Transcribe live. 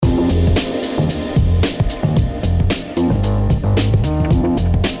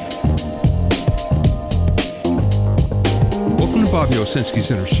Owsinski's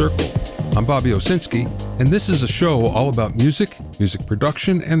Inner Circle. I'm Bobby Owsinski, and this is a show all about music, music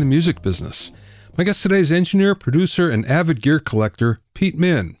production, and the music business. My guest today is engineer, producer, and avid gear collector, Pete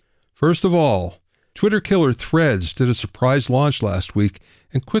Min. First of all, Twitter killer Threads did a surprise launch last week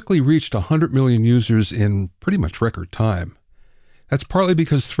and quickly reached 100 million users in pretty much record time. That's partly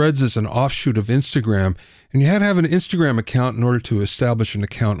because Threads is an offshoot of Instagram, and you had to have an Instagram account in order to establish an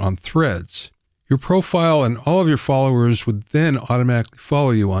account on Threads. Your profile and all of your followers would then automatically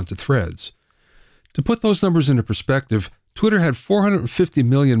follow you onto Threads. To put those numbers into perspective, Twitter had 450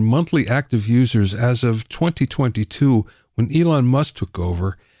 million monthly active users as of 2022 when Elon Musk took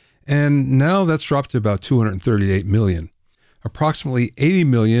over, and now that's dropped to about 238 million. Approximately 80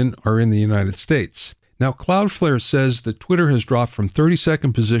 million are in the United States. Now, Cloudflare says that Twitter has dropped from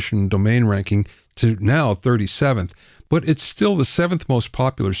 32nd position in domain ranking to now 37th, but it's still the 7th most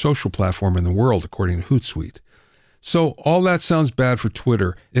popular social platform in the world, according to Hootsuite. So all that sounds bad for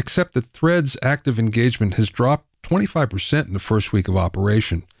Twitter, except that Threads' active engagement has dropped 25% in the first week of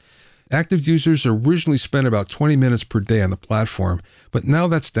operation. Active users originally spent about 20 minutes per day on the platform, but now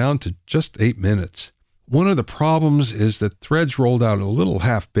that's down to just 8 minutes. One of the problems is that Threads rolled out a little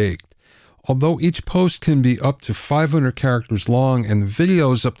half-baked. Although each post can be up to 500 characters long and the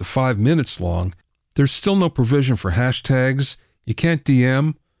video is up to 5 minutes long, there's still no provision for hashtags, you can't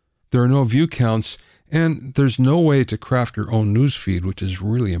DM, there are no view counts, and there's no way to craft your own newsfeed, which is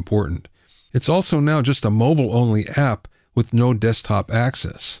really important. It's also now just a mobile-only app with no desktop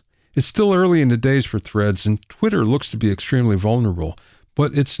access. It's still early in the days for Threads, and Twitter looks to be extremely vulnerable,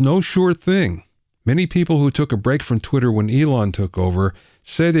 but it's no sure thing. Many people who took a break from Twitter when Elon took over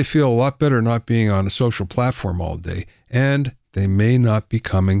say they feel a lot better not being on a social platform all day, and they may not be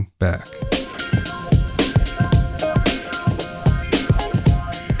coming back.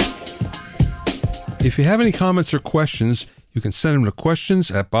 If you have any comments or questions, you can send them to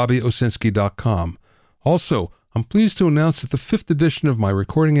questions@bobbyowsinski.com. Also, I'm pleased to announce that the 5th edition of my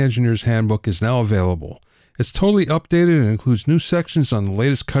Recording Engineer's Handbook is now available. It's totally updated and includes new sections on the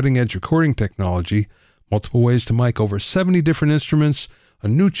latest cutting-edge recording technology, multiple ways to mic over 70 different instruments, a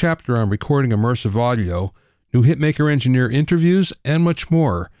new chapter on recording immersive audio, new Hitmaker Engineer interviews, and much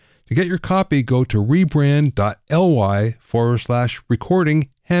more. To get your copy, go to rebrand.ly/recording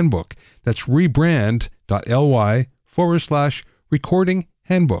handbook. That's rebrand.ly/recording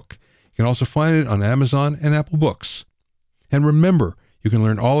handbook. You can also find it on Amazon and Apple Books. And remember, you can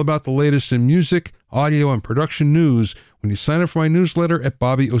learn all about the latest in music, audio, and production news when you sign up for my newsletter at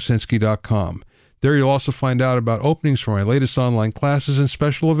bobbyowsinski.com. There you'll also find out about openings for my latest online classes and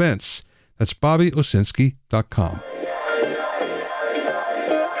special events. That's bobbyowsinski.com.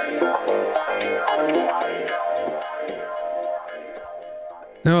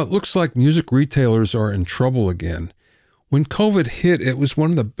 Now, it looks like music retailers are in trouble again. When COVID hit, it was one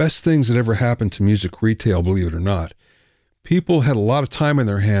of the best things that ever happened to music retail, believe it or not. People had a lot of time in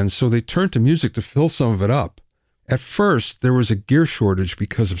their hands, so they turned to music to fill some of it up. At first, there was a gear shortage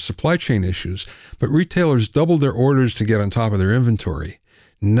because of supply chain issues, but retailers doubled their orders to get on top of their inventory.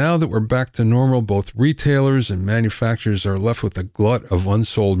 Now that we're back to normal, both retailers and manufacturers are left with a glut of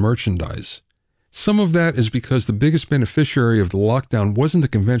unsold merchandise. Some of that is because the biggest beneficiary of the lockdown wasn't the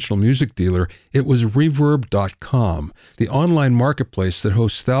conventional music dealer, it was Reverb.com, the online marketplace that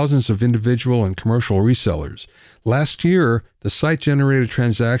hosts thousands of individual and commercial resellers. Last year, the site generated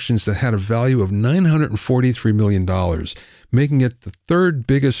transactions that had a value of $943 million, making it the third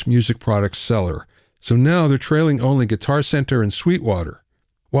biggest music product seller. So now they're trailing only Guitar Center and Sweetwater.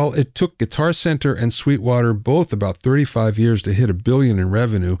 While it took Guitar Center and Sweetwater both about 35 years to hit $1 billion in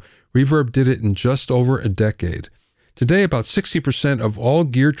revenue, Reverb did it in just over a decade. Today, about 60% of all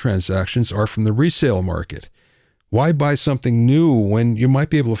gear transactions are from the resale market. Why buy something new when you might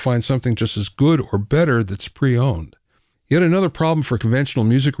be able to find something just as good or better that's pre-owned? Yet another problem for conventional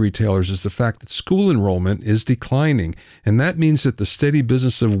music retailers is the fact that school enrollment is declining, and that means that the steady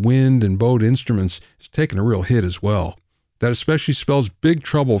business of wind and bowed instruments is taking a real hit as well. That especially spells big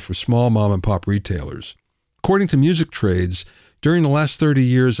trouble for small mom-and-pop retailers. According to Music Trades, during the last 30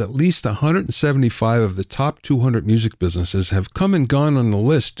 years, at least 175 of the top 200 music businesses have come and gone on the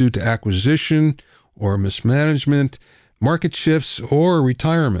list due to acquisition or mismanagement, market shifts, or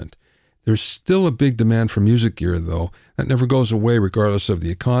retirement. There's still a big demand for music gear, though. That never goes away regardless of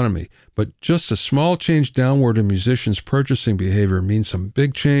the economy. But just a small change downward in musicians' purchasing behavior means some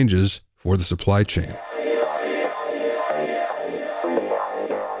big changes for the supply chain.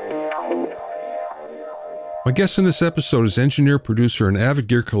 My guest in this episode is engineer, producer, and avid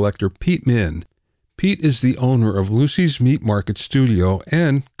gear collector Pete Min. Pete is the owner of Lucy's Meat Market Studio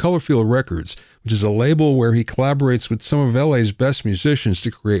and Colorfield Records, which is a label where he collaborates with some of LA's best musicians to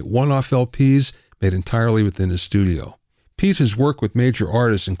create one-off LPs made entirely within his studio. Pete has worked with major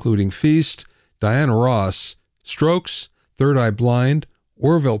artists including Feast, Diana Ross, Strokes, Third Eye Blind,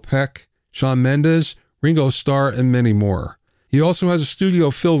 Orville Peck, Shawn Mendes, Ringo Starr, and many more. He also has a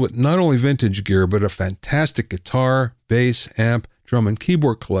studio filled with not only vintage gear, but a fantastic guitar, bass, amp, drum, and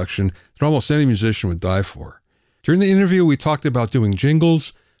keyboard collection that almost any musician would die for. During the interview, we talked about doing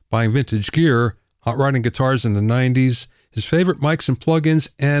jingles, buying vintage gear, hot rodding guitars in the 90s, his favorite mics and plugins,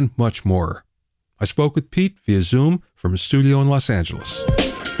 and much more. I spoke with Pete via Zoom from his studio in Los Angeles.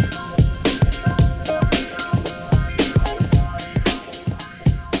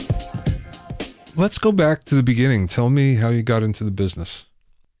 Let's go back to the beginning. Tell me how you got into the business.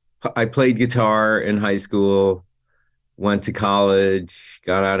 I played guitar in high school, went to college,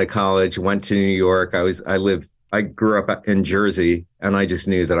 got out of college, went to New York. I grew up in Jersey, and I just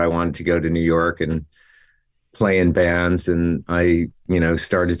knew that I wanted to go to New York and play in bands. And I,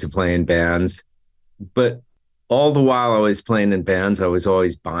 started to play in bands. But all the while I was playing in bands, I was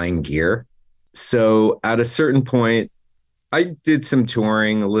always buying gear. So at a certain point, I did some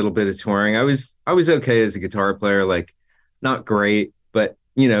touring, a little bit of touring. I was okay as a guitar player, like not great, but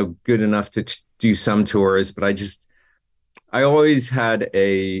good enough to do some tours. But I always had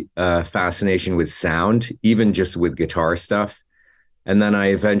a fascination with sound, even just with guitar stuff. And then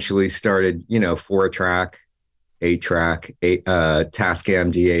I eventually started, 4-track, 8-track,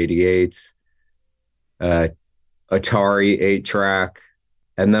 Tascam D88s, Atari 8-track.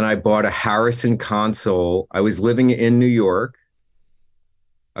 And then I bought a Harrison console. I was living in New York.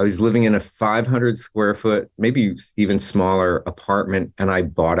 I was living in a 500 square foot, maybe even smaller apartment. And I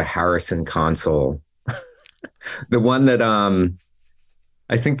bought a Harrison console. The one that,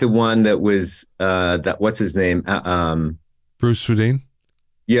 I think the one that was, what's his name? Bruce Swedien?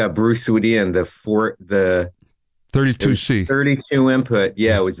 Yeah, Bruce Swedien, the 32C. 32 input.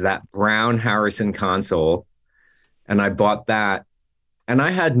 Yeah, it was that brown Harrison console. And I bought that. And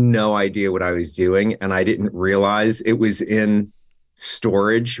I had no idea what I was doing. And I didn't realize it was in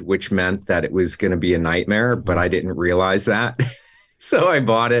storage, which meant that it was going to be a nightmare, but I didn't realize that. So I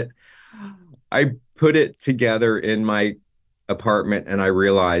bought it. I put it together in my apartment and I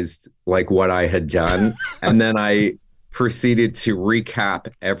realized like what I had done. And then I proceeded to recap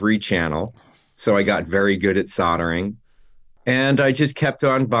every channel. So I got very good at soldering. And I just kept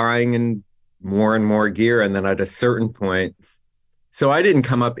on buying and more gear. And then at a certain point, so I didn't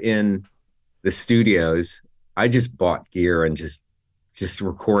come up in the studios. I just bought gear and just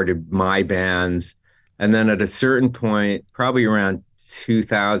recorded my bands. And then at a certain point, probably around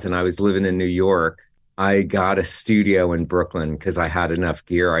 2000, I was living in New York. I got a studio in Brooklyn because I had enough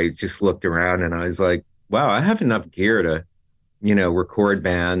gear. I just looked around and I was like, wow, I have enough gear to, record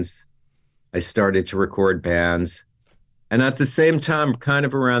bands. I started to record bands. And at the same time, kind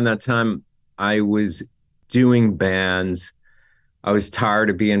of around that time, I was doing bands. I was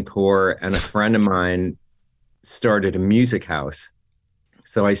tired of being poor, and a friend of mine started a music house.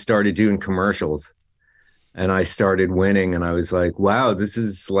 So I started doing commercials and I started winning. And I was like, wow, this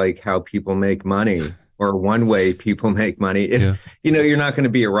is like how people make money, or one way people make money. If, you're not going to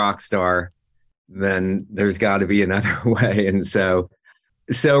be a rock star, then there's got to be another way. And so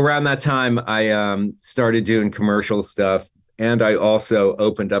around that time, I started doing commercial stuff. And I also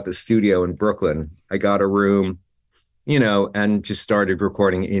opened up a studio in Brooklyn. I got a room, and just started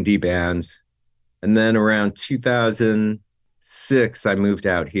recording indie bands. And then around 2006, I moved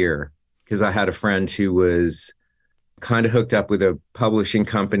out here because I had a friend who was kind of hooked up with a publishing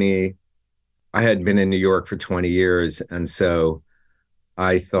company. I had been in New York for 20 years. And so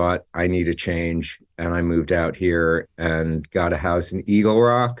I thought I need a change. And I moved out here and got a house in Eagle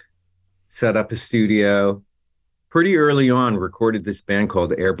Rock, set up a studio. Pretty early on, recorded this band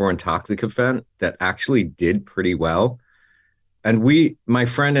called Airborne Toxicofent that actually did pretty well. And my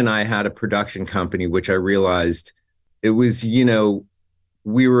friend and I had a production company, which I realized it was,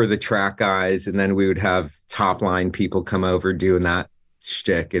 we were the track guys, and then we would have top line people come over doing that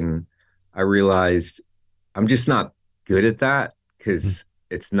shtick. And I realized I'm just not good at that because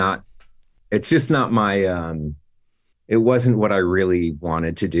it's just not my, it wasn't what I really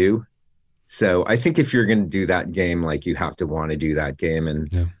wanted to do. So I think if you're going to do that game, like you have to want to do that game.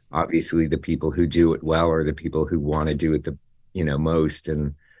 And obviously the people who do it well are the people who want to do it the, most.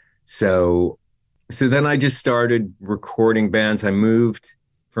 And so then I just started recording bands. I moved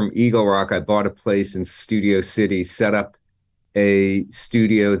from Eagle Rock. I bought a place in Studio City, set up a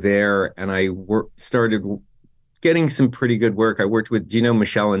studio there. And I started getting some pretty good work. I worked with, do you know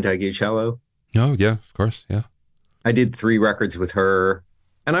Michelle Indegicello? Oh, yeah, of course. Yeah. I did 3 records with her,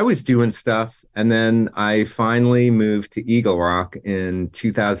 and I was doing stuff. And then I finally moved to Eagle Rock in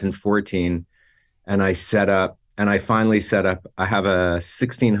 2014, and I finally set up. I have a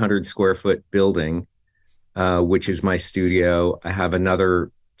 1,600 square foot building, which is my studio. I have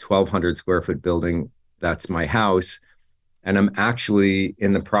another 1,200 square foot building. That's my house. And I'm actually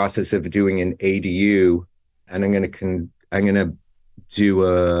in the process of doing an ADU, and I'm gonna do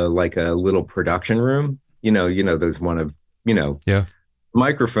a little production room. There's one of, Yeah.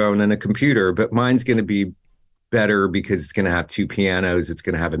 microphone and a computer, but mine's going to be better because it's going to have 2 pianos. It's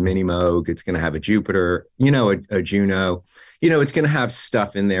going to have a mini Moog. It's going to have a Jupiter, a Juno. It's going to have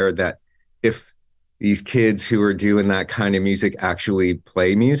stuff in there that if these kids who are doing that kind of music actually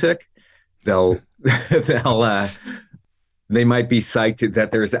play music, they'll they might be psyched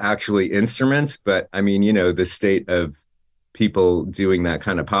that there's actually instruments. But I mean, the state of people doing that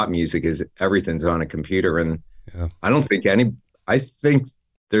kind of pop music is everything's on a computer. And Yeah. I think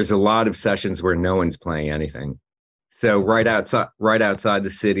there's a lot of sessions where no one's playing anything. So right outside the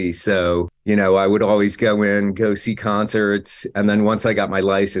city. So, I would always go see concerts. And then once I got my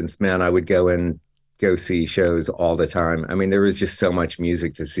license, man, I would go see shows all the time. I mean, there was just so much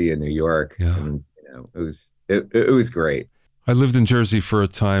music to see in New York. Yeah. And, it was great. I lived in Jersey for a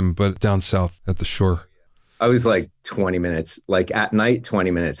time, but down south at the shore. I was like 20 minutes, like at night, 20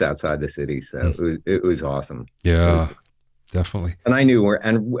 minutes outside the city. So it was awesome. Yeah, definitely. And I knew where,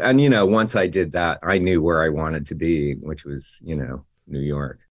 and once I did that, I knew where I wanted to be, which was, New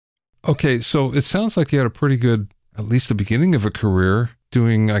York. Okay, so it sounds like you had a pretty good, at least the beginning of a career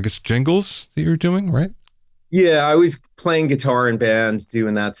doing, I guess, jingles that you're doing, right? Yeah, I was playing guitar in bands,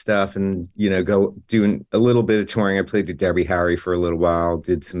 doing that stuff, and go doing a little bit of touring. I played with Debbie Harry for a little while,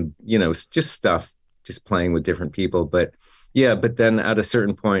 did some, just stuff, just playing with different people. But then at a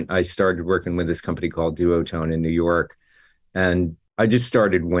certain point, I started working with this company called Duotone in New York, and I just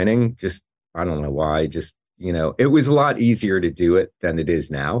started winning. Just, I don't know why. Just, it was a lot easier to do it than it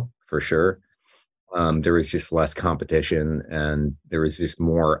is now, for sure. There was just less competition, and there was just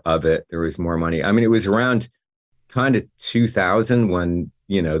more of it. There was more money. I mean, it was around kind of 2000 when,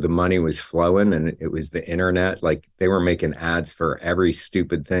 the money was flowing, and it was the internet. Like, they were making ads for every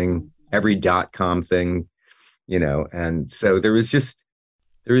stupid thing, every .com thing, and so there was just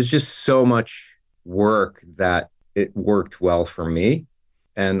so much work that it worked well for me,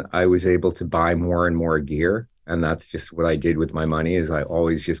 and I was able to buy more and more gear. And that's just what I did with my money, is I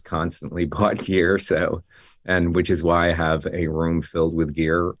always just constantly bought gear. So, and which is why I have a room filled with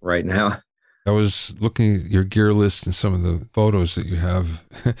gear right now. I was looking at your gear list and some of the photos that you have.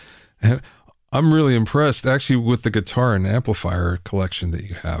 And I'm really impressed actually with the guitar and amplifier collection that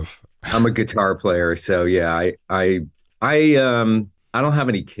you have. I'm a guitar player. So yeah, I don't have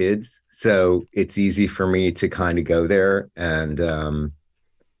any kids, so it's easy for me to kind of go there. And,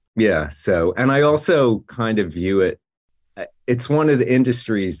 yeah. So, and I also kind of view it's one of the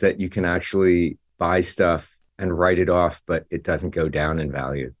industries that you can actually buy stuff and write it off, but it doesn't go down in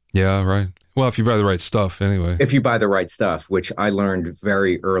value. Yeah, right. Well, if you buy the right stuff anyway. If you buy the right stuff, which I learned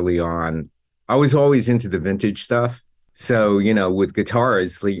very early on. I was always into the vintage stuff. So, with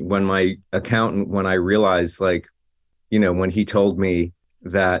guitars, like when I realized, like, when he told me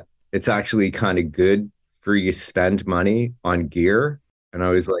that it's actually kind of good for you to spend money on gear. And I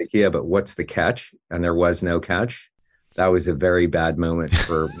was like, yeah, but what's the catch? And there was no catch. That was a very bad moment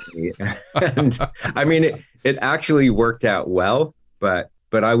for me. And I mean, it actually worked out well, but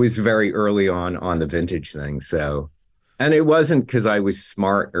I was very early on the vintage thing. So, and it wasn't because I was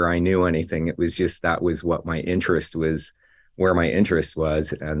smart or I knew anything. It was just, that was what my interest was, where my interest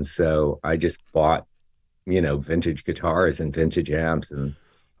was. And so I just bought, vintage guitars and vintage amps, and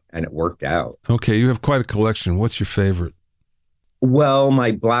it worked out. Okay. You have quite a collection. What's your favorite? Well,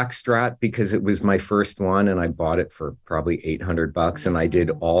 my Black Strat, because it was my first one, and I bought it for probably $800, and I did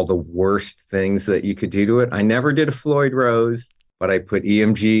all the worst things that you could do to it. I never did a Floyd Rose, but I put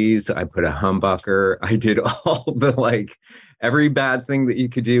EMGs, I put a humbucker, I did all the every bad thing that you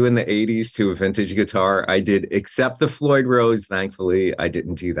could do in the 80s to a vintage guitar. I did, except the Floyd Rose. Thankfully, I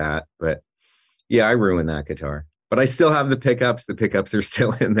didn't do that. But yeah, I ruined that guitar. But I still have the pickups. The pickups are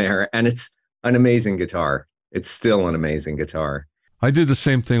still in there, and it's an amazing guitar. It's still an amazing guitar. I did the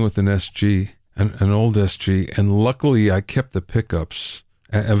same thing with an SG, an old SG, and luckily I kept the pickups.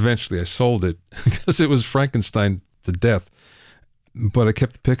 Eventually I sold it because it was Frankenstein to death, but I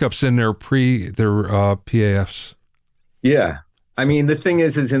kept the pickups in their PAFs. Yeah. I mean, the thing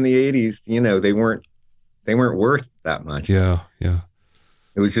is in the 80s, they weren't worth that much. Yeah. Yeah.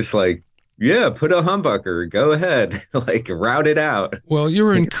 It was just like, yeah, put a humbucker, go ahead, like route it out. Well, you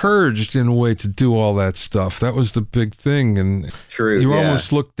were encouraged in a way to do all that stuff. That was the big thing. And True. you were Yeah,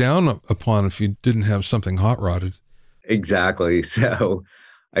 almost looked down upon if you didn't have something hot rodded. exactly. So,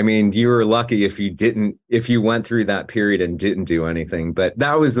 I mean, you were lucky if you went through that period and didn't do anything. But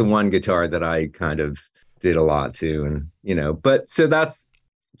that was the one guitar that I kind of did a lot too. And, but so that's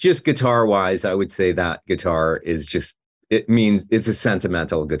just guitar wise, I would say that guitar is just, it means it's a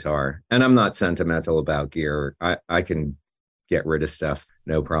sentimental guitar. And I'm not sentimental about gear. I can get rid of stuff,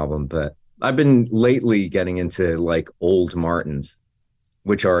 no problem. But I've been lately getting into like old Martins,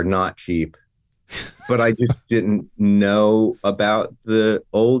 which are not cheap, but I just didn't know about the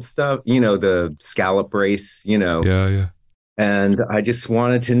old stuff, the scallop brace, Yeah, yeah. and I just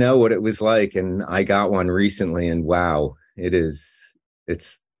wanted to know what it was like. And I got one recently, and wow,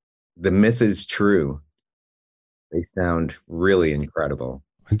 it's the myth is true. They sound really incredible.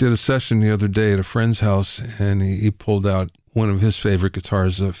 I did a session the other day at a friend's house, and he pulled out one of his favorite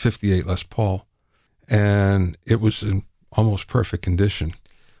guitars, a 58 Les Paul, and it was in almost perfect condition.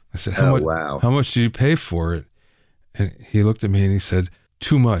 I said, Wow. how much did you pay for it? And he looked at me and he said,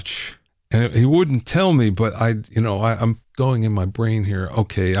 too much. And he wouldn't tell me, but I'm going in my brain here.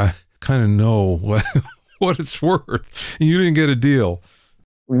 Okay, I kind of know what it's worth. You didn't get a deal.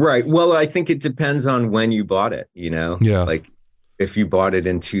 Right. Well, I think it depends on when you bought it, Yeah. Like if you bought it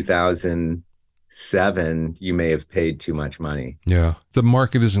in 2007, you may have paid too much money. Yeah. The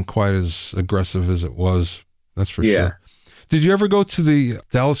market isn't quite as aggressive as it was. That's for sure. Did you ever go to the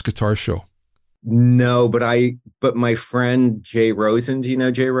Dallas Guitar Show? No, but my friend Jay Rosen, do you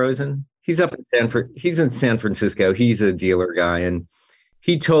know Jay Rosen? He's he's in San Francisco. He's a dealer guy. And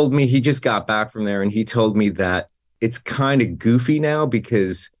he told me he just got back from there, and he told me that it's kind of goofy now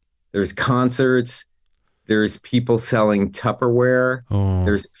because there's concerts, there's people selling Tupperware, Oh,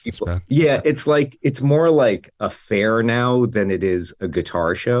 there's that's people. bad. Yeah, it's more like a fair now than it is a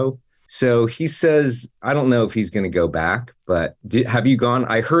guitar show. So he says, I don't know if he's going to go back, but have you gone?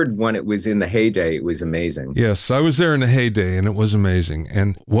 I heard when it was in the heyday, it was amazing. Yes, I was there in the heyday, and it was amazing.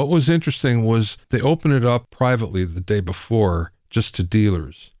 And what was interesting was they opened it up privately the day before just to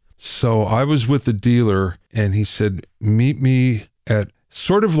dealers. So I was with the dealer, and he said, meet me at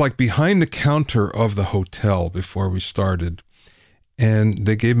sort of like behind the counter of the hotel before we started. And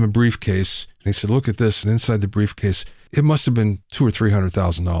they gave him a briefcase, and he said, look at this. And inside the briefcase, it must have been $200,000 or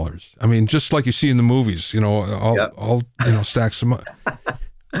 $300,000. I mean, just like you see in the movies, all stacks them up.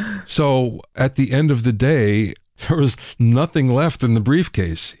 So at the end of the day, there was nothing left in the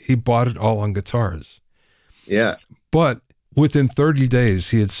briefcase. He bought it all on guitars. Yeah. But within 30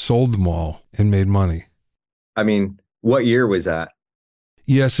 days, he had sold them all and made money. I mean, what year was that?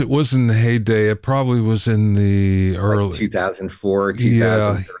 Yes, it was in the heyday. It probably was in the early 2004,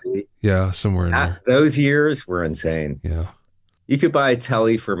 2003. Yeah, somewhere in there. Those years were insane. Yeah. You could buy a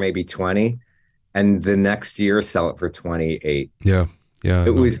Telly for maybe 20 and the next year sell it for 28. Yeah. Yeah.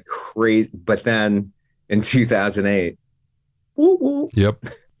 It was crazy. But then in 2008, Yep.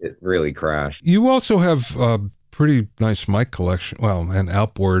 it really crashed. You also have a pretty nice mic collection. Well, and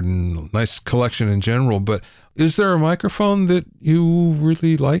outboard and nice collection in general. But is there a microphone that you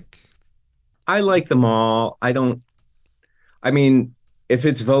really like? I like them all. I mean, if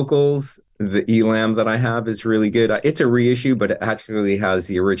it's vocals, the Elam that I have is really good. It's a reissue, but it actually has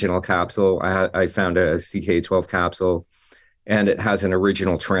the original capsule. I found a CK12 capsule, and it has an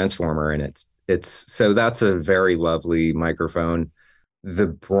original transformer in it. So that's a very lovely microphone. The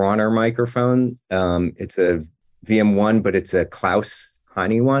Bronner microphone, it's a VM1, but it's a Klaus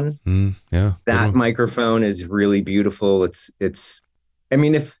Heine one. Yeah. That microphone is really beautiful. I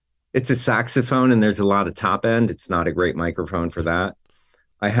mean, if it's a saxophone and there's a lot of top end, it's not a great microphone for that.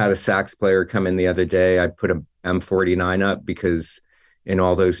 I had a sax player come in the other day. I put a M49 up because in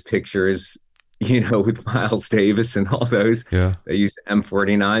all those pictures, with Miles Davis and all those, they use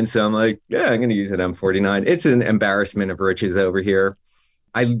M49. So I'm like, yeah, I'm going to use an M49. It's an embarrassment of riches over here.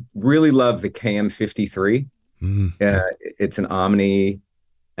 I really love the KM53. It's an Omni,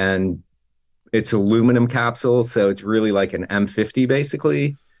 and it's aluminum capsule. So it's really like an M50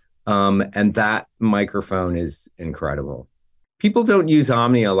 basically. And that microphone is incredible. People don't use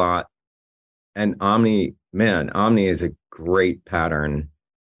Omni a lot. And Omni is a great pattern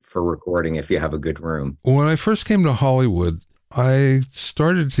for recording if you have a good room. When I first came to Hollywood, I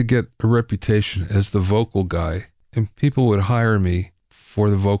started to get a reputation as the vocal guy, and people would hire me for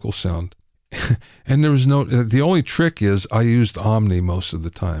the vocal sound. And the only trick is I used Omni most of the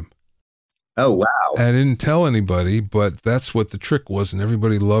time. Oh, wow. I didn't tell anybody, but that's what the trick was, and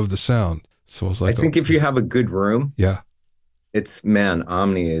everybody loved the sound. So I was like, I think if you have a good room, yeah, Man,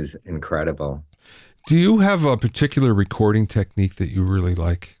 Omni is incredible. Do you have a particular recording technique that you really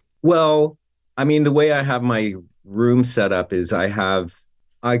like? Well, I mean, the way I have my room set up is I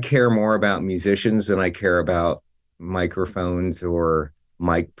care more about musicians than I care about microphones or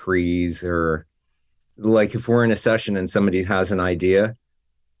mic pre's, or like if we're in a session and somebody has an idea,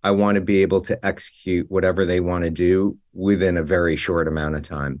 I want to be able to execute whatever they want to do within a very short amount of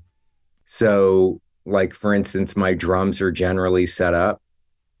time. So, like for instance, my drums are generally set up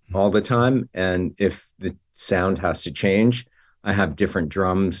all the time. And if the sound has to change, I have different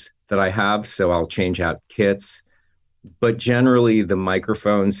drums that I have. So I'll change out kits. But generally, the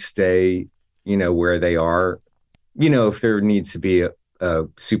microphones stay, where they are. If there needs to be a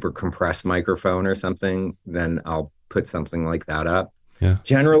super compressed microphone or something, then I'll put something like that up. Yeah.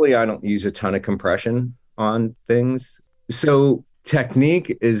 Generally, I don't use a ton of compression on things. So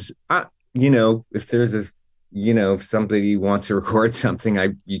technique is, if there's if somebody wants to record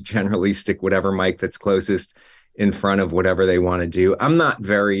something, you generally stick whatever mic that's closest in front of whatever they want to do. I'm not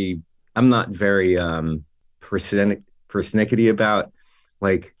very persnickety about,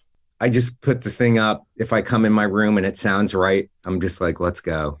 like, I just put the thing up. If I come in my room and it sounds right, I'm just like, let's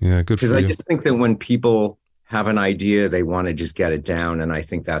go. Yeah, good for you. Because I just think that when people have an idea, they want to just get it down. And I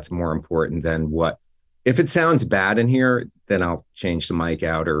think that's more important than if it sounds bad in here, then I'll change the mic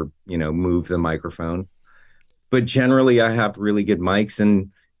out or, move the microphone. But generally, I have really good mics.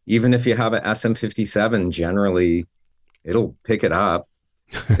 And even if you have an SM57, generally, it'll pick it up,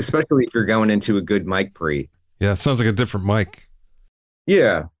 especially if you're going into a good mic pre. Yeah, it sounds like a different mic.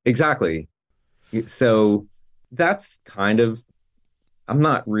 Yeah, exactly. So that's I'm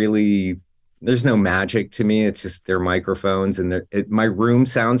not really, there's no magic to me. It's just their microphones, and my room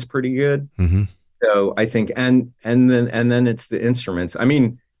sounds pretty good. Mm-hmm. So I think, and then it's the instruments. I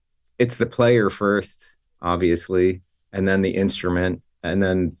mean, it's the player first, obviously, and then the instrument, and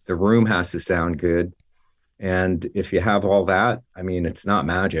then the room has to sound good. And if you have all that, I mean, it's not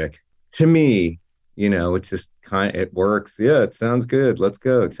magic to me. It's just it works. Yeah, it sounds good. Let's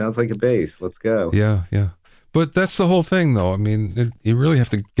go. It sounds like a bass. Let's go. Yeah, yeah. But that's the whole thing, though. I mean, you really have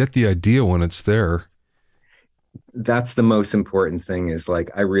to get the idea when it's there. That's the most important thing, is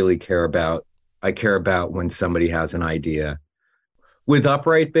like, I care about when somebody has an idea. With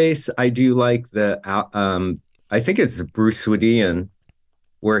upright bass, I do like I think it's Bruce Swedian,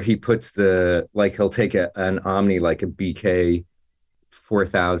 where he puts he'll take an Omni, like a BK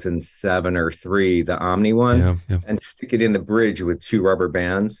 4007 or 3, the Omni one, and stick it in the bridge with 2 rubber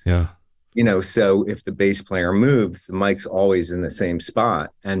bands. Yeah. So if the bass player moves, the mic's always in the same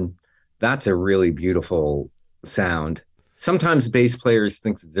spot. And that's a really beautiful sound. Sometimes bass players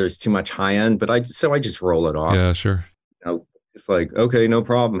think that there's too much high end, but I just roll it off. Yeah, sure. It's like, okay, no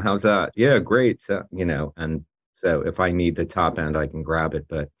problem. How's that? Yeah, great. So, and so if I need the top end, I can grab it.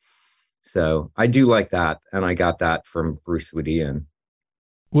 But so I do like that. And I got that from Bruce Swedian.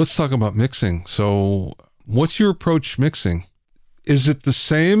 Let's talk about mixing. So what's your approach mixing? Is it the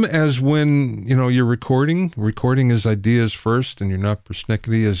same as when, you're recording? Recording is ideas first, and you're not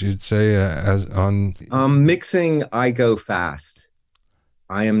persnickety, as you'd say, as on... Mixing, I go fast.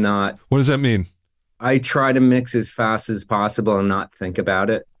 I am not... What does that mean? I try to mix as fast as possible and not think about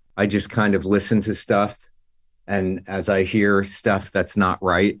it. I just kind of listen to stuff. And as I hear stuff that's not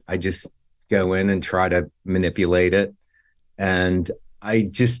right, I just go in and try to manipulate it. And I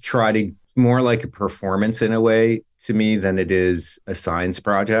just try to, more like a performance in a way to me than it is a science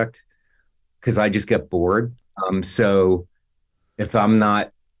project, because I just get bored. So if I'm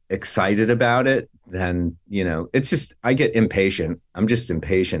not excited about it, then, it's just, I get impatient. I'm just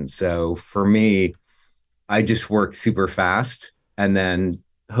impatient. So for me, I just work super fast, and then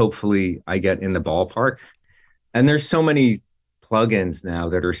hopefully I get in the ballpark. And there's so many plugins now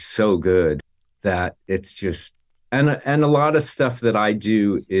that are so good that it's just, and a lot of stuff that I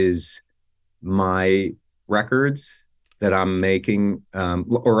do is my records that I'm making,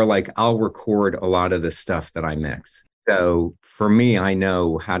 or like I'll record a lot of the stuff that I mix. So for me, I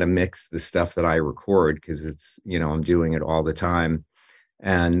know how to mix the stuff that I record, because it's, I'm doing it all the time.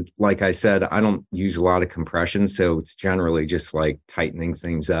 And like I said, I don't use a lot of compression, so it's generally just like tightening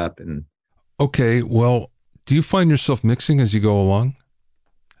things up. And okay, well, do you find yourself mixing as you go along,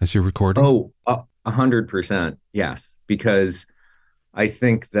 as you're recording? Oh, 100%, yes. Because I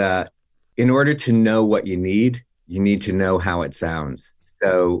think that in order to know what you need to know how it sounds.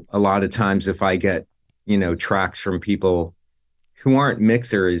 So a lot of times, if I get, tracks from people who aren't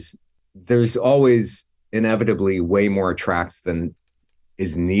mixers, there's always inevitably way more tracks than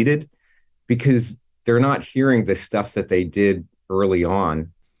is needed, because they're not hearing the stuff that they did early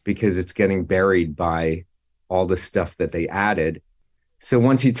on, because it's getting buried by all the stuff that they added. So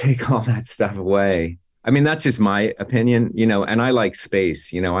once you take all that stuff away, I mean, that's just my opinion, and I like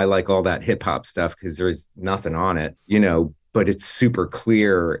space, I like all that hip hop stuff because there's nothing on it, but it's super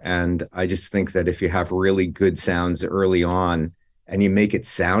clear. And I just think that if you have really good sounds early on and you make it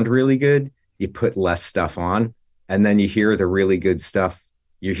sound really good, you put less stuff on, and then you hear the really good stuff.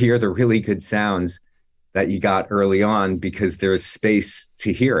 You hear the really good sounds that you got early on because there's space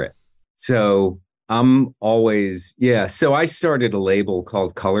to hear it. So I'm always, So I started a label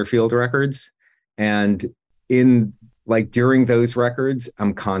called Colorfield Records. And during those records,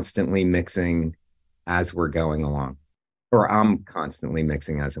 I'm constantly mixing as we're going along, or I'm constantly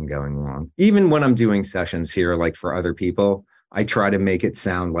mixing as I'm going along. Even when I'm doing sessions here, like for other people, I try to make it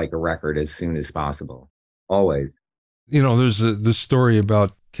sound like a record as soon as possible. Always. There's this story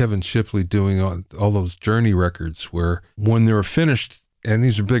about Kevin Shipley doing all those Journey records where when they were finished, and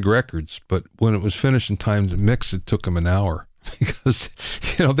these are big records, but when it was finished in time to mix, it took him an hour because,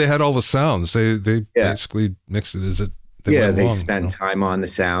 they had all the sounds. They basically mixed it as it they went along, spent time on the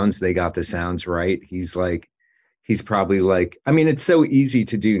sounds. They got the sounds right. He's probably like, I mean, it's so easy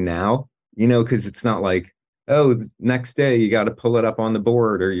to do now, because it's not like, oh, the next day you got to pull it up on the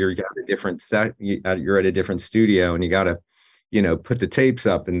board, or you're at a different set, you're at a different studio and you got to, put the tapes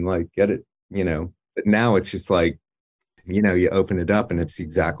up and like get it, but now it's just like, you open it up and it's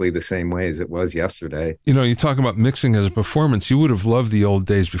exactly the same way as it was yesterday. You talk about mixing as a performance. You would have loved the old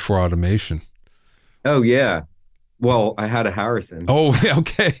days before automation. Oh, yeah. Well, I had a Harrison. Oh,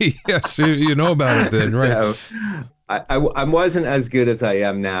 okay. Yes, you know about it then, right? So I wasn't as good as I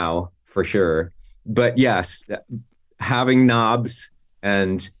am now, for sure. But yes, having knobs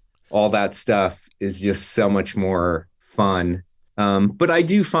and all that stuff is just so much more fun. But I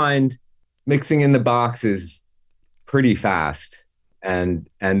do find mixing in the box is pretty fast, and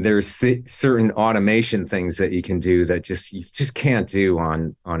there's certain automation things that you can do that you just can't do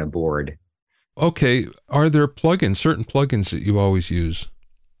on a board. Okay, are there certain plugins that you always use?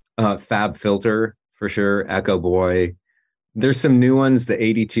 Fab Filter for sure, Echo Boy. There's some new ones. The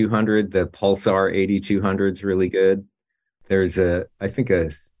 8200, the Pulsar 8200 is really good. There's I think a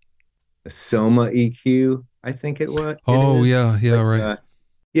Soma EQ, I think it was. Oh yeah, right.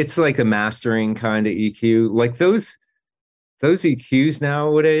 It's like a mastering kind of EQ. Like those EQs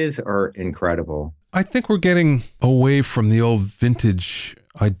nowadays are incredible. I think we're getting away from the old vintage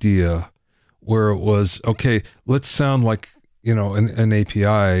idea where it was, okay, let's sound like, an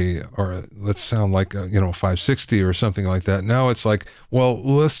API, or let's sound like, 560 or something like that. Now it's like, well,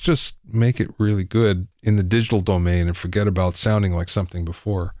 let's just make it really good in the digital domain and forget about sounding like something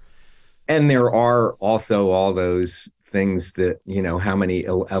before. And there are also all those things that, how many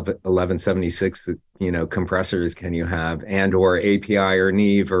 1176, compressors can you have, and or API or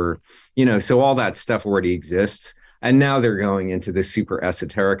Neve, or, so all that stuff already exists. And now they're going into the super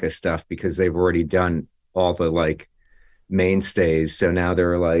esoterica stuff because they've already done all the like mainstays. So now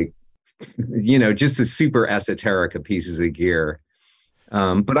they're like, just the super esoterica pieces of gear.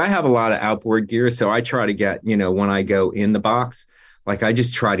 But I have a lot of outboard gear. So I try to get, when I go in the box, like I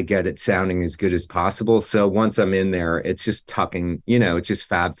just try to get it sounding as good as possible. So once I'm in there, it's just tucking, it's just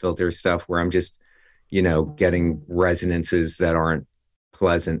Fab Filter stuff where I'm just, getting resonances that aren't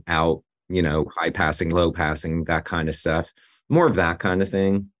pleasant out, high passing, low passing, that kind of stuff, more of that kind of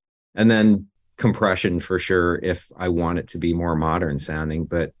thing. And then compression for sure, if I want it to be more modern sounding,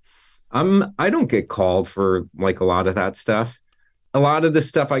 but I don't get called for like a lot of that stuff. A lot of the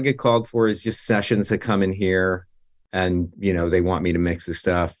stuff I get called for is just sessions that come in here and, they want me to mix the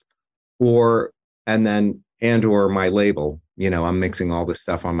stuff, or my label, I'm mixing all the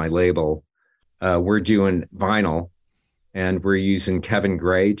stuff on my label. We're doing vinyl and we're using Kevin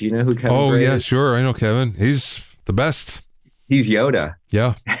Gray. Do you know who Kevin Gray is? Oh yeah, sure. I know Kevin. He's the best. He's Yoda.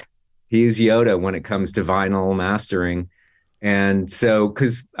 Yeah. He's Yoda when it comes to vinyl mastering. And so,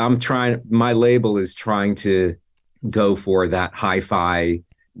 cause my label is trying to go for that hi-fi,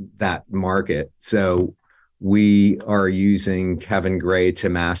 that market. So we are using Kevin Gray to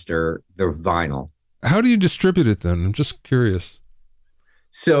master the vinyl. How do you distribute it then? I'm just curious.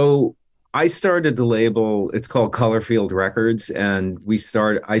 So I started the label, it's called Colorfield Records, and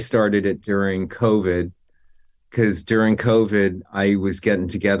I started it during COVID, because during COVID, I was getting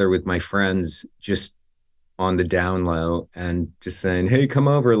together with my friends just on the down low and just saying, hey, come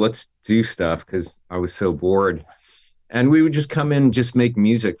over, let's do stuff, because I was so bored. And we would just come in and just make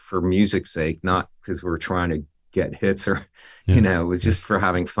music for music's sake, not because we're trying to get hits or, it was just for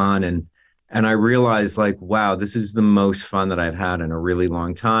having fun. And I realized like, wow, this is the most fun that I've had in a really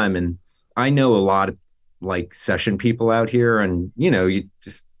long time. And I know a lot of like session people out here, and, you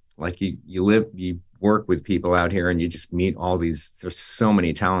just like you work with people out here and you just meet there's so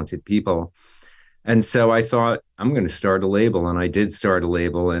many talented people. And so I thought, I'm going to start a label, and I did start a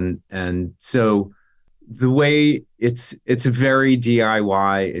label. And so the way it's very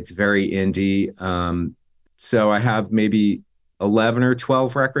DIY, it's very indie. So I have maybe 11 or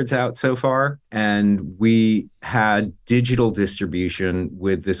 12 records out so far. And we had digital distribution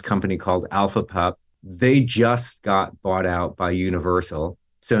with this company called Alpha Pup. They just got bought out by Universal.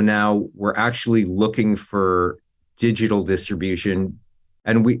 So now we're actually looking for digital distribution.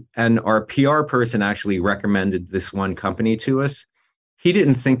 And our PR person actually recommended this one company to us. He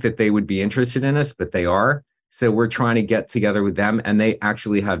didn't think that they would be interested in us, but they are. So we're trying to get together with them, and they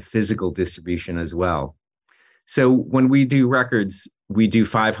actually have physical distribution as well. So when we do records, we do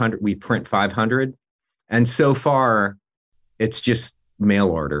 500, we print 500. And so far, it's just mail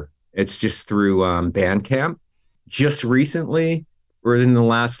order. It's just through Bandcamp. Just recently, or in the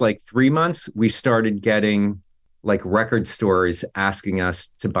last 3 months, we started getting record stores asking us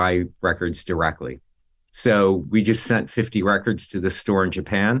to buy records directly. So we just sent 50 records to this store in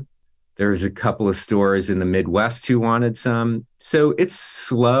Japan. There's a couple of stores in the Midwest who wanted some. So it's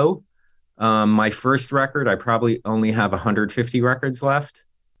slow. My first record, I probably only have 150 records left.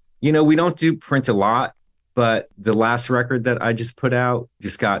 We don't do print a lot, but the last record that I just put out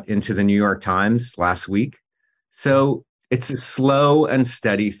just got into the New York Times last week. So it's a slow and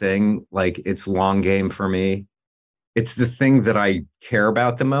steady thing. It's long game for me. It's the thing that I care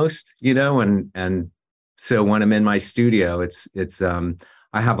about the most, and so when I'm in my studio,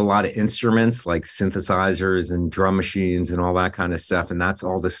 I have a lot of instruments like synthesizers and drum machines and all that kind of stuff. And that's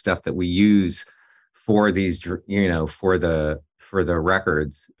all the stuff that we use for these, for the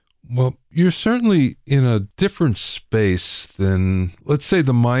records. Well, you're certainly in a different space than, let's say,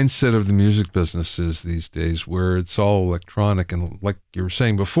 the mindset of the music business is these days, where it's all electronic. And like you were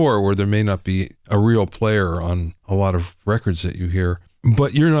saying before, where there may not be a real player on a lot of records that you hear,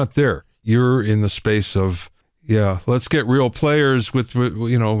 but you're not there. You're in the space of, let's get real players with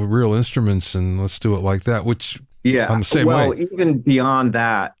real instruments, and let's do it like that, which I'm the same way. Well, even beyond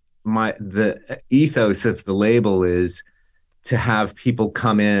that, the ethos of the label is to have people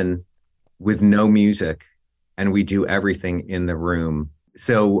come in with no music, and we do everything in the room.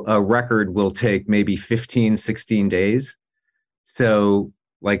 So a record will take maybe 15, 16 days. So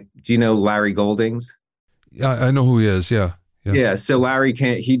do you know Larry Goldings? Yeah, I know who he is. Yeah. Yeah. So Larry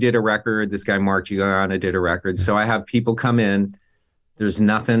he did a record. This guy, Mark Giuliana, did a record. So I have people come in. There's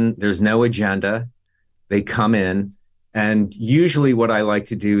nothing, there's no agenda. They come in. And usually what I like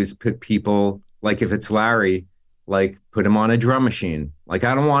to do is put people, if it's Larry, put him on a drum machine. I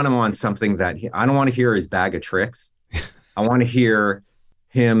don't want him on something I don't want to hear his bag of tricks. I want to hear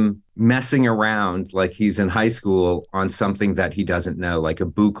him messing around like he's in high school on something that he doesn't know, like a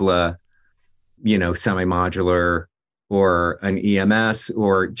Buchla, semi-modular, or an EMS,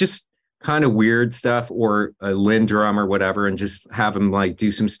 or just kind of weird stuff, or a Linn drum or whatever, and just have him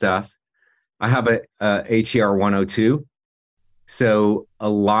do some stuff. I have a ATR 102. So a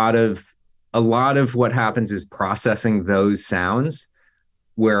lot of what happens is processing those sounds,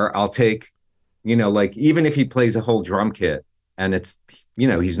 where I'll take, even if he plays a whole drum kit and it's,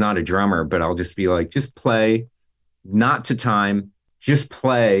 he's not a drummer, but I'll just be just play, not to time, just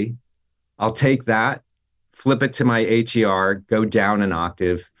play. I'll take that, flip it to my ATR, go down an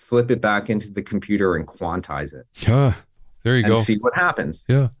octave, flip it back into the computer and quantize it. There you go. And see what happens.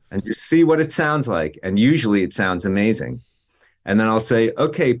 Yeah. And just see what it sounds like. And usually it sounds amazing. And then I'll say,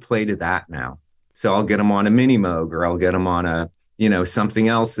 okay, play to that now. So I'll get him on a Mini Moog, or I'll get him on a, something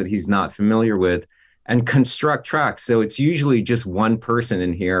else that he's not familiar with, and construct tracks. So it's usually just one person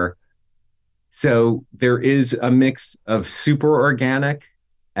in here. So there is a mix of super organic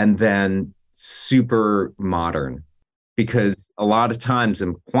and then super modern, because a lot of times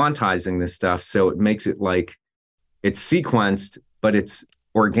I'm quantizing this stuff. So it makes it it's sequenced, but it's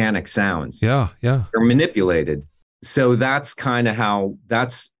organic sounds. Yeah. Yeah. They're manipulated. So that's kind of how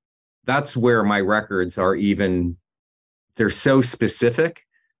that's where my records are. Even they're so specific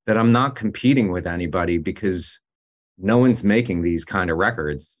that I'm not competing with anybody, because no one's making these kind of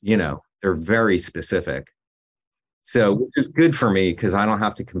records. They're very specific. So which is good for me, because I don't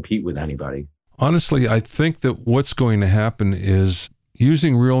have to compete with anybody. Honestly, I think that what's going to happen is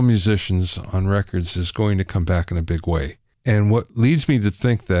using real musicians on records is going to come back in a big way. And what leads me to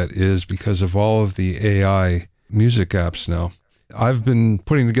think that is because of all of the AI music apps now. I've been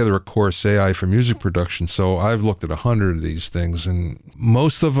putting together a course, AI for music production, so I've looked at 100 of these things, and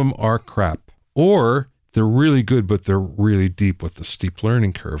most of them are crap. Or they're really good, but they're really deep with the steep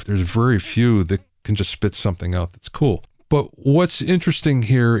learning curve. There's very few that can just spit something out that's cool. But what's interesting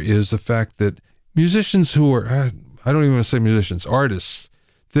here is the fact that musicians who are, I don't even want to say musicians, artists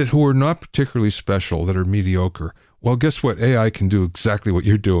who are not particularly special, that are mediocre. Well, guess what? AI can do exactly what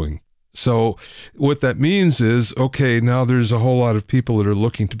you're doing. So what that means is, okay, now there's a whole lot of people that are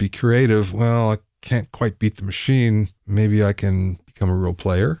looking to be creative. Well, I can't quite beat the machine. Maybe I can become a real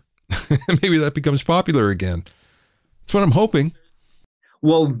player. Maybe that becomes popular again. That's what I'm hoping.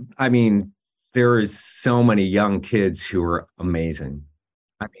 Well, I mean, there is so many young kids who are amazing.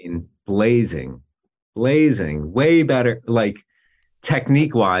 I mean, blazing, way better, like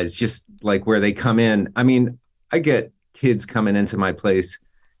technique wise, just like where they come in. I mean, I get kids coming into my place,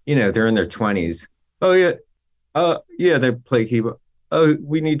 you know, they're in their 20s. Oh yeah. Yeah, they play keyboard. Oh,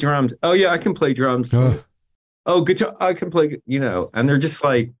 we need drums. Oh yeah, I can play drums. Oh, guitar, I can play, you know, and they're just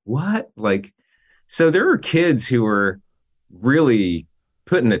like, what? Like, so there are kids who are really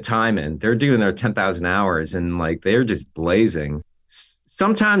putting the time in. They're doing their 10,000 hours and like, they're just blazing.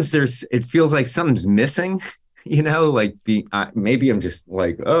 Sometimes it feels like something's missing, you know, like maybe I'm just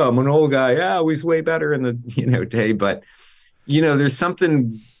like, oh, I'm an old guy. Yeah, I was way better in the, you know, day. But, you know, there's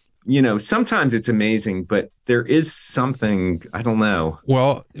something, you know, sometimes it's amazing, but there is something, I don't know.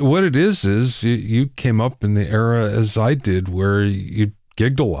 Well, what it is you came up in the era as I did, where you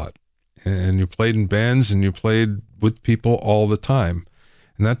gigged a lot and you played in bands and you played with people all the time.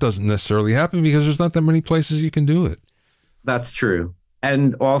 And that doesn't necessarily happen because there's not that many places you can do it. That's true.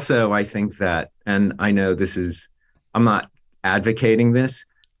 And also, I think that, and I know I'm not advocating this,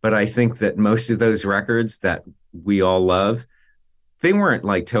 but I think that most of those records that we all love, they weren't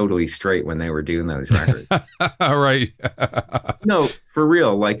like totally straight when they were doing those records. Right. No, for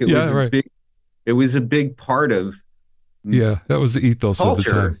real. Like it was a big part of. Yeah, that was the ethos culture. Of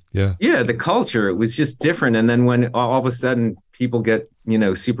the time. Yeah. Yeah, the culture. It was just different. And then when all of a sudden people get, you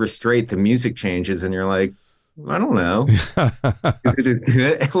know, super straight, the music changes and you're like, I don't know. Is it as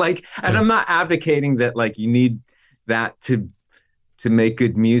good? Like, and I'm not advocating that like you need that to make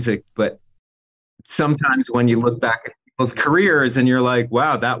good music, but sometimes when you look back at people's careers and you're like,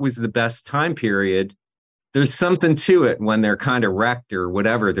 wow, that was the best time period. There's something to it when they're kind of wrecked or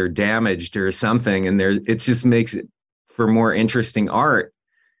whatever, they're damaged or something. And it just makes it for more interesting art.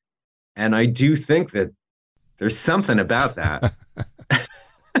 And I do think that there's something about that.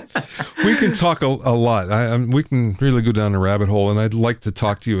 We can talk a lot. We can really go down a rabbit hole, and I'd like to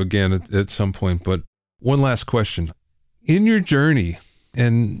talk to you again at some point. But one last question. In your journey,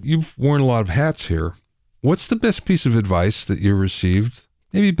 and you've worn a lot of hats here, what's the best piece of advice that you received?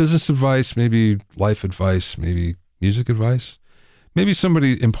 Maybe business advice, maybe life advice, maybe music advice? Maybe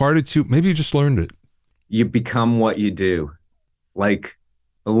somebody imparted to you, maybe you just learned it. You become what you do. Like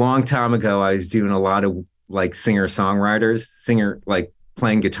a long time ago, I was doing a lot of like singer-songwriters, like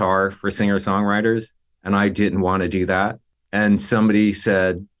playing guitar for singer-songwriters, and I didn't want to do that. And somebody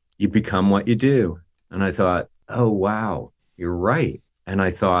said, you become what you do. And I thought, oh, wow, you're right. And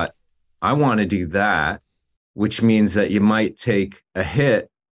I thought, I want to do that, which means that you might take a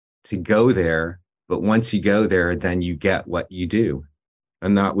hit to go there. But once you go there, then you get what you do.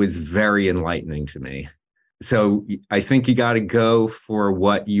 And that was very enlightening to me. So I think you got to go for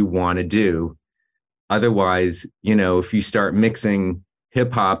what you want to do. Otherwise, you know, if you start mixing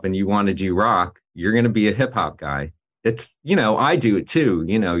hip hop and you want to do rock, you're going to be a hip hop guy. It's, you know, I do it too.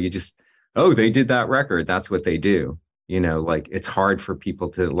 You know, you just, oh, they did that record. That's what they do. You know, like it's hard for people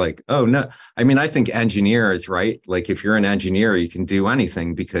to like, oh, no. I mean, I think engineers, right? Like if you're an engineer, you can do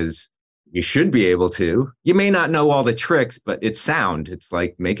anything because you should be able to. You may not know all the tricks, but it's sound. It's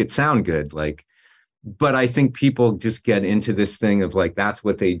like, make it sound good. Like, but I think people just get into this thing of like, that's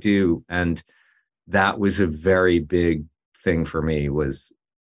what they do. And that was a very big thing for me, was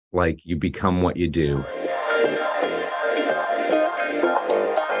like, you become what you do.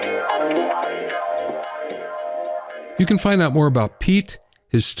 You can find out more about Pete,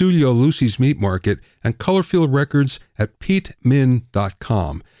 his studio Lucy's Meat Market, and Colorfield Records at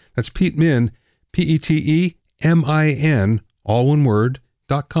PeteMin.com. That's Pete Min, PeteMin, all one word,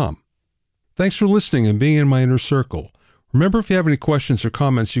 .com. Thanks for listening and being in my inner circle. Remember, if you have any questions or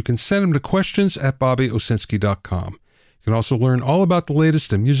comments, you can send them to questions@BobbyOwsinski.com. You can also learn all about the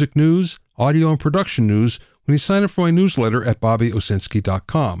latest in music news, audio, and production news when you sign up for my newsletter at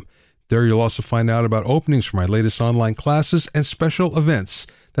BobbyOwsinski.com. There you'll also find out about openings for my latest online classes and special events.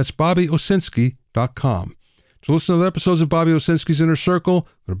 That's BobbyOwsinski.com. To listen to the episodes of Bobby Owsinski's Inner Circle,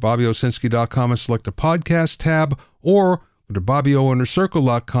 go to BobbyOwsinski.com and select the podcast tab, or go to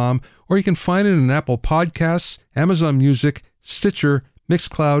BobbyOwinnerCircle.com, or you can find it in Apple Podcasts, Amazon Music, Stitcher,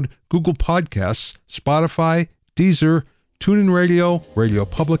 Mixcloud, Google Podcasts, Spotify, Deezer, TuneIn Radio, Radio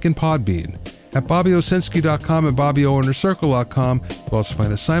Public, and Podbean. at BobbyOsensky.com and BobbyOInnerCircle.com. You'll also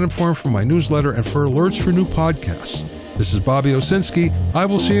find a sign-up form for my newsletter and for alerts for new podcasts. This is Bobby Owsinski. I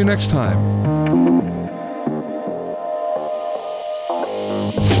will see you next time.